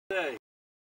Today,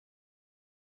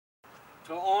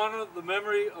 to honor the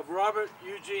memory of Robert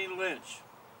Eugene Lynch,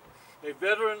 a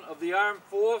veteran of the Armed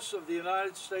Force of the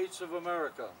United States of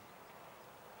America.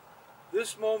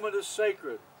 This moment is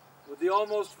sacred, with the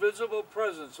almost visible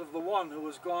presence of the one who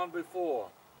has gone before.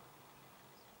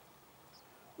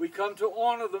 We come to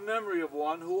honor the memory of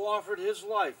one who offered his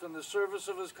life in the service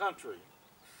of his country,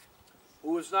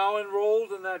 who is now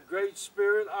enrolled in that great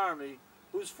spirit army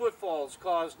whose footfalls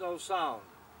cause no sound.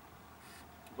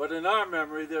 But in our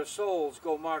memory, their souls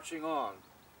go marching on.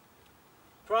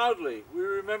 Proudly, we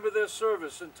remember their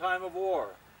service in time of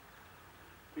war.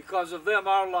 Because of them,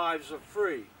 our lives are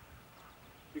free.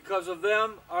 Because of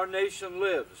them, our nation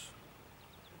lives.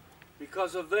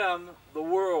 Because of them, the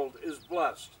world is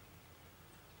blessed.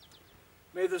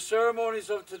 May the ceremonies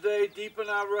of today deepen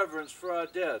our reverence for our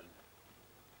dead.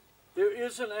 There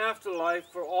is an afterlife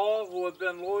for all who have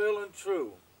been loyal and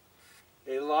true,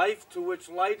 a life to which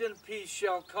light and peace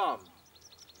shall come,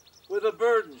 where the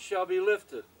burden shall be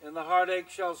lifted and the heartache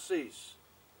shall cease,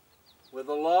 where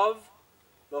the love,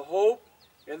 the hope,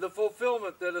 and the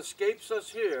fulfillment that escapes us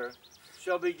here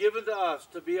shall be given to us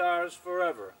to be ours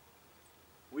forever.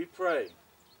 We pray.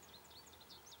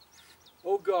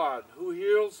 O God, who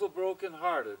heals the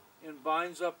brokenhearted and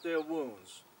binds up their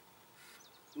wounds,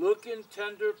 look in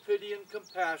tender pity and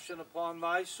compassion upon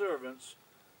thy servants,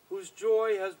 whose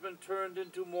joy has been turned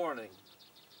into mourning.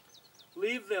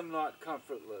 Leave them not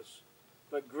comfortless,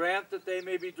 but grant that they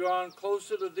may be drawn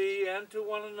closer to thee and to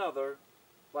one another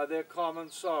by their common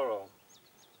sorrow.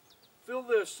 Fill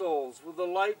their souls with the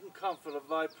light and comfort of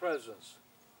thy presence.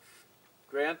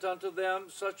 Grant unto them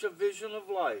such a vision of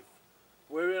life,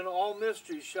 wherein all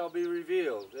mysteries shall be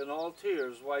revealed and all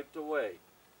tears wiped away,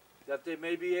 that they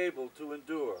may be able to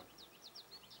endure.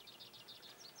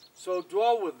 So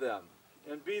dwell with them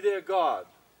and be their God,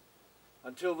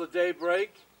 until the day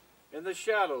break and the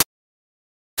shadows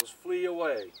flee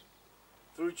away.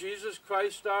 Through Jesus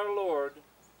Christ our Lord,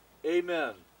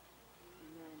 amen.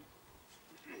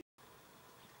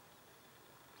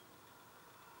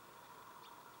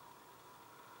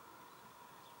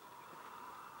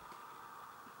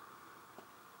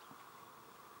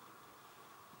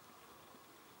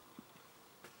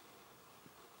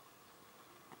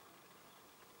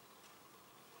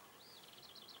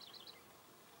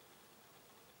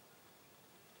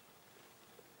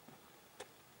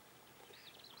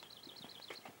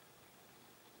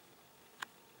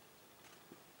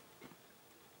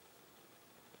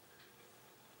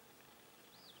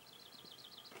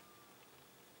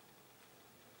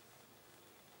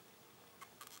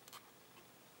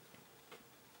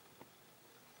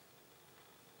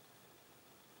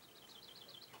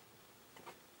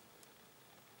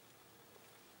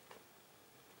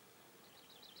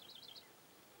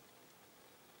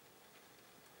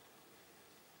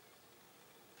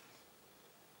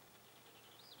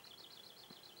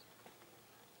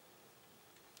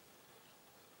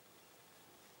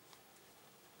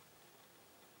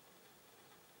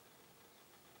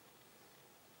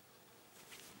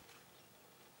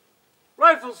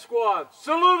 Rifle squad,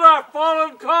 salute our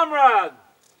fallen comrade!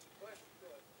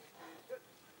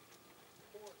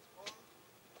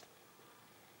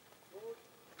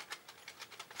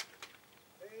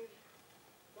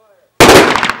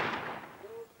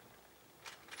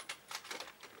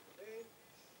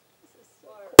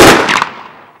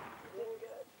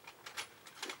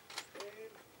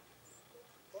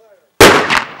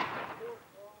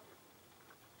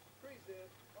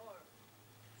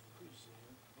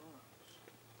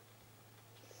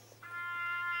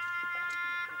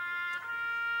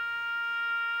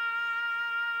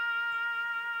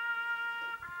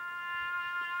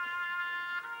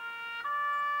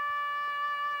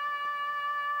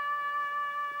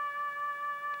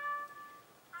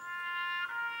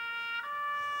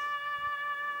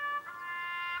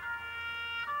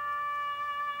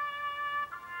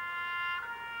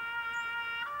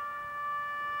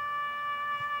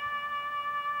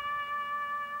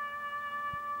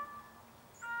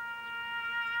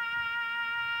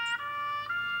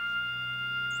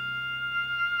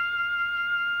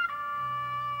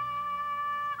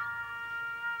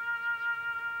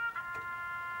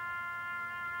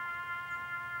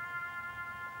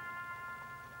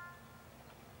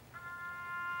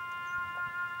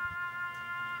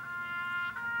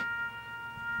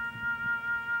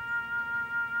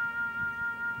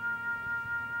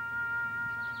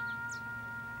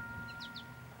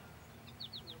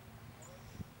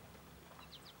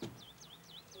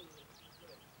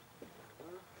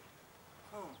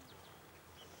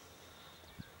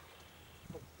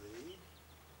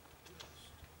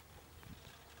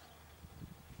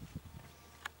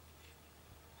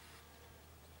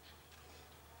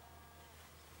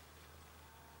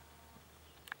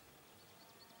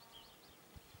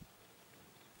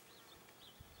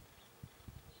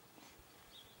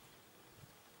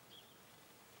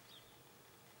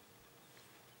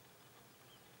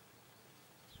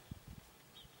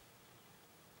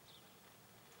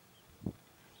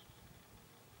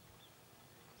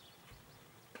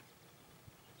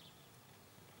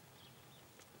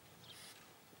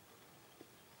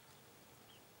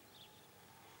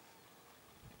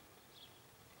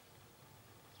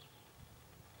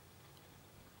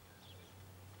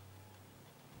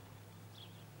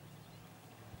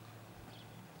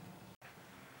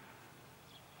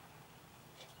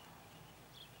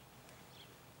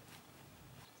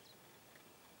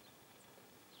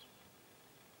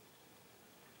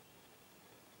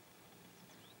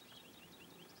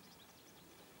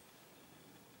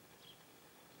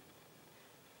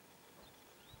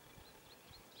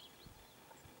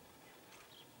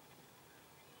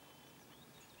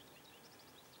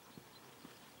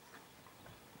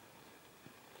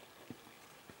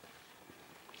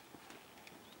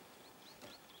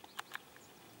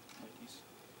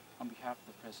 behalf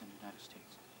of the President of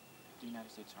the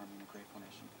United States Army and a grateful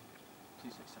nation,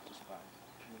 please accept this flag.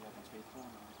 Your love and faithful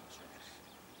and honorable service.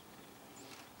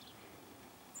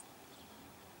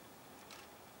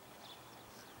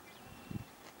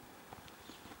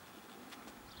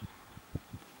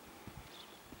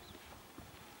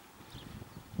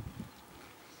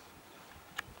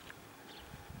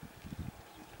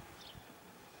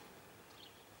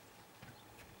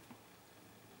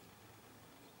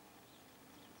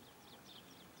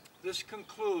 This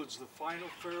concludes the final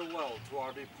farewell to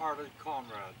our departed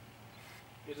comrade.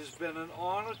 It has been an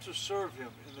honor to serve him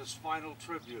in this final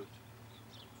tribute.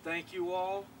 Thank you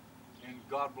all, and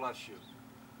God bless you.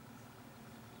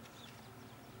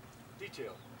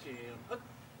 Detail. 10,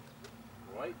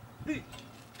 right,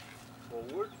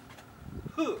 forward,